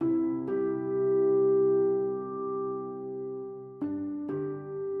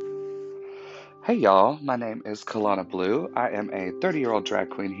Hey y'all, my name is Kalana Blue. I am a 30-year-old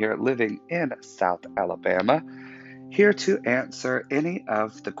drag queen here living in South Alabama, here to answer any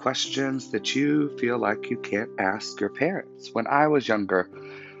of the questions that you feel like you can't ask your parents. When I was younger,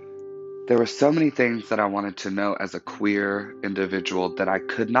 there were so many things that I wanted to know as a queer individual that I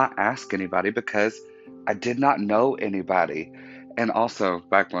could not ask anybody because I did not know anybody. And also,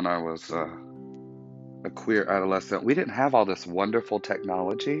 back when I was a queer adolescent, we didn't have all this wonderful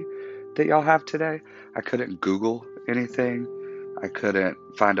technology that y'all have today. I couldn't Google anything. I couldn't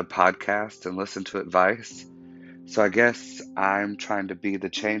find a podcast and listen to advice. So I guess I'm trying to be the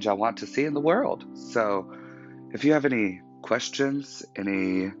change I want to see in the world. So if you have any questions,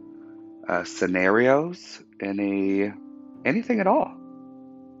 any scenarios, anything at all,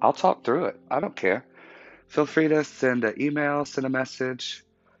 I'll talk through it. I don't care. Feel free to send an email, send a message,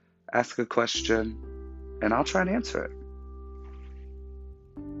 ask a question, and I'll try and answer it.